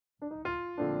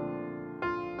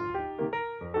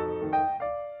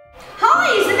Hi,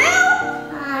 Isabelle.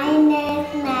 Hi, Miss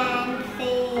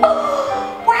Nancy.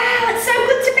 Oh, wow, it's so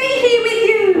good to be here with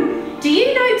you. Do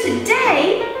you know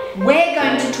today we're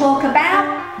going to talk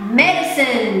about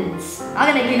medicines.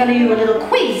 I'm going to give you a little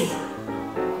quiz.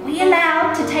 Are we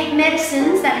allowed to take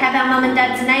medicines that have our mum and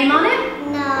dad's name on it?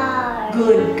 No.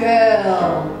 Good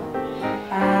girl.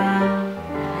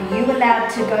 Are you allowed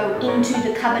to go into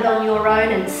the cupboard on your own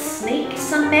and sneak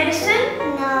some medicine?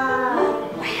 No.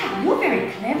 Wow, you're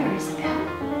very clever, Isabelle.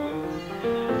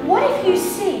 What if you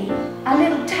see a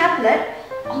little tablet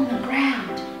on the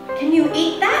ground? Can you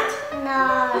eat that?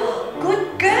 No.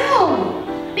 Good girl.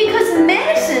 Because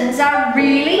medicines are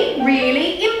really,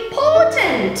 really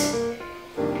important.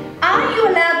 Are you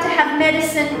allowed to have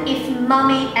medicine if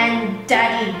mummy and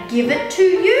daddy give it to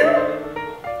you?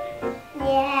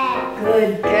 Yeah.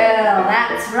 Good girl,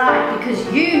 that's right,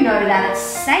 because you know that it's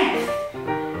safe.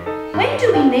 When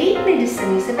do we need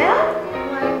medicine, Isabelle?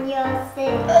 When you're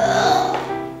sick.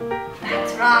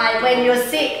 That's right, when you're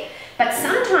sick. But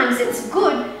sometimes it's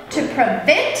good to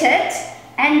prevent it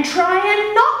and try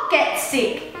and not get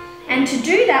sick. And to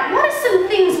do that, what are some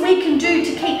things we can do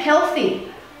to keep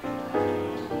healthy?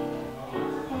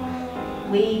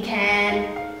 We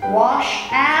can wash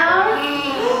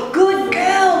our... Good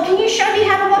girl! Can you show me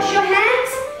how to wash your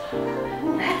hands?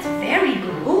 Oh, that's very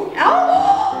good.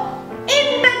 Oh,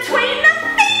 in between the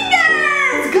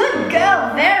fingers! Good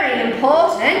girl, very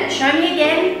important. Show me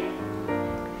again.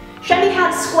 Show me how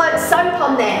to squirt soap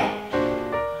on there.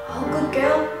 Oh, good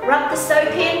girl. Rub the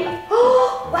soap in.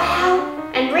 Oh, wow.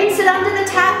 And rinse it under the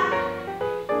tap.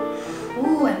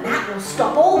 Ooh, and that will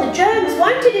stop all the germs,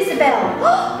 won't it, Isabelle?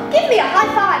 Oh, give me a high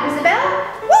five, Isabelle.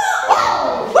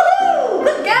 Woo! Woohoo!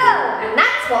 Good girl. And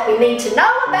that's what we need to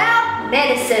know about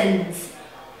medicines.